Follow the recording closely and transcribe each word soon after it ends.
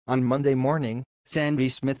On Monday morning, Sandy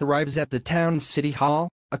Smith arrives at the town's city hall,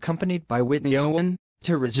 accompanied by Whitney Owen,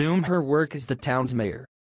 to resume her work as the town's mayor.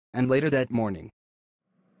 And later that morning,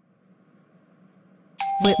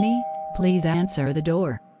 Whitney, please answer the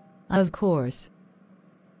door. Of course.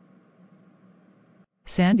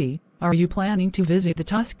 Sandy, are you planning to visit the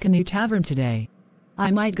Tuscany Tavern today?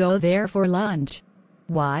 I might go there for lunch.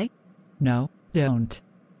 Why? No, don't.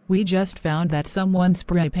 We just found that someone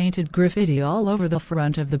spray-painted graffiti all over the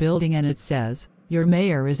front of the building and it says, "Your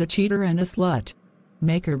mayor is a cheater and a slut.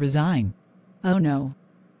 Make her resign." Oh no.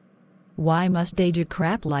 Why must they do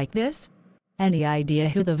crap like this? Any idea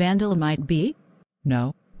who the vandal might be?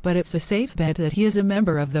 No, but it's a safe bet that he is a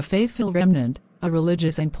member of the Faithful Remnant, a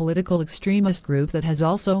religious and political extremist group that has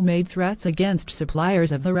also made threats against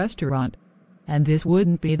suppliers of the restaurant. And this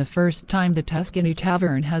wouldn't be the first time the Tuscany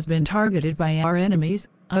Tavern has been targeted by our enemies,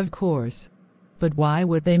 of course. But why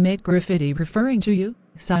would they make graffiti referring to you,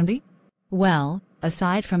 Sandy? Well,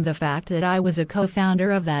 aside from the fact that I was a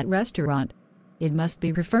co-founder of that restaurant, it must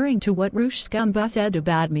be referring to what Roosh Scumba said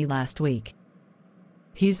about me last week.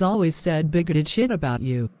 He's always said bigoted shit about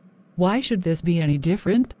you. Why should this be any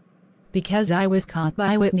different? Because I was caught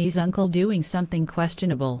by Whitney's uncle doing something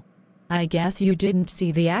questionable. I guess you didn't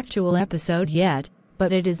see the actual episode yet,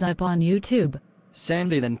 but it is up on YouTube.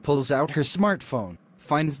 Sandy then pulls out her smartphone,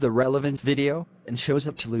 finds the relevant video, and shows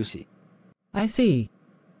it to Lucy. I see.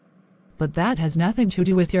 But that has nothing to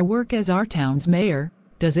do with your work as our town's mayor,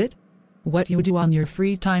 does it? What you do on your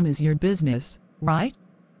free time is your business, right?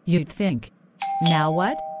 You'd think. Now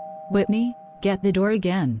what? Whitney, get the door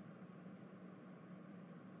again.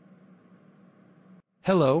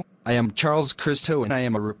 Hello, I am Charles Christo and I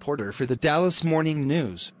am a reporter for the Dallas Morning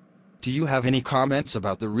News. Do you have any comments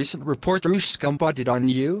about the recent report Roosh Scumba did on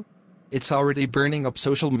you? It's already burning up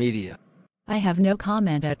social media. I have no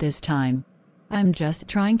comment at this time. I'm just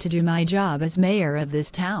trying to do my job as mayor of this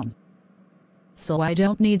town. So I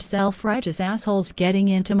don't need self-righteous assholes getting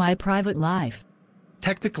into my private life.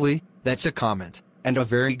 Technically, that's a comment, and a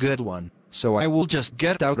very good one, so I will just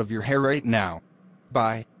get out of your hair right now.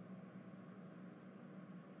 Bye.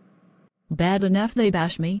 Bad enough they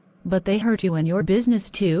bash me, but they hurt you and your business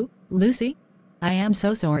too, Lucy? I am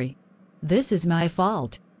so sorry. This is my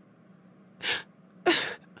fault.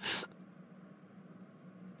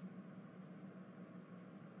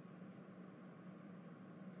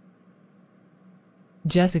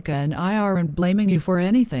 Jessica and I aren't blaming you for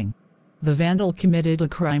anything. The vandal committed a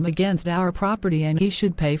crime against our property and he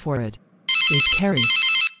should pay for it. It's Carrie.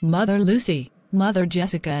 Mother Lucy, Mother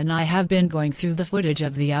Jessica and I have been going through the footage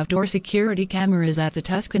of the outdoor security cameras at the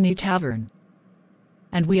Tuscany Tavern.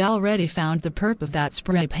 And we already found the perp of that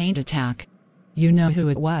spray paint attack. You know who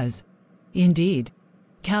it was? Indeed.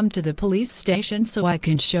 Come to the police station so I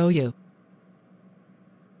can show you.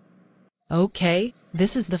 Okay,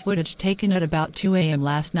 this is the footage taken at about 2 a.m.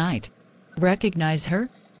 last night. Recognize her?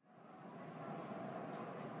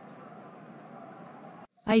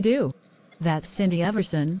 I do. That's Cindy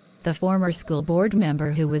Everson, the former school board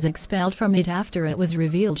member who was expelled from it after it was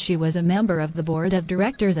revealed she was a member of the board of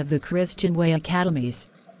directors of the Christian Way Academies.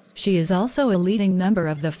 She is also a leading member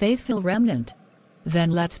of the Faithful Remnant.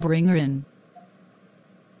 Then let's bring her in.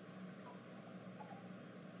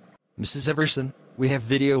 Mrs. Everson, we have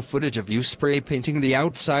video footage of you spray painting the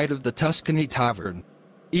outside of the Tuscany Tavern.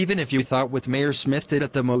 Even if you thought what Mayor Smith did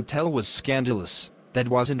at the motel was scandalous, that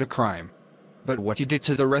wasn't a crime. But what you did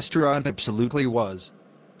to the restaurant absolutely was.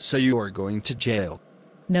 So you are going to jail.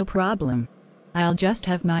 No problem. I'll just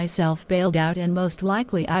have myself bailed out and most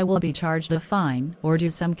likely I will be charged a fine or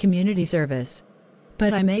do some community service.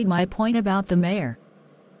 But I made my point about the mayor.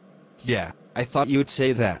 Yeah, I thought you'd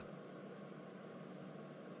say that.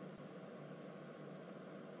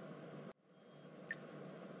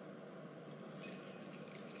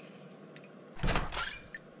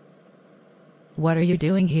 What are you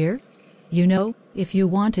doing here? You know, if you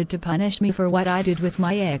wanted to punish me for what I did with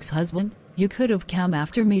my ex-husband, you could have come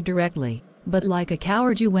after me directly. But like a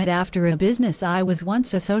coward you went after a business I was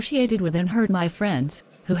once associated with and hurt my friends,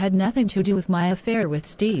 who had nothing to do with my affair with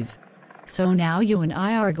Steve. So now you and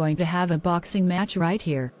I are going to have a boxing match right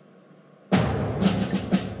here.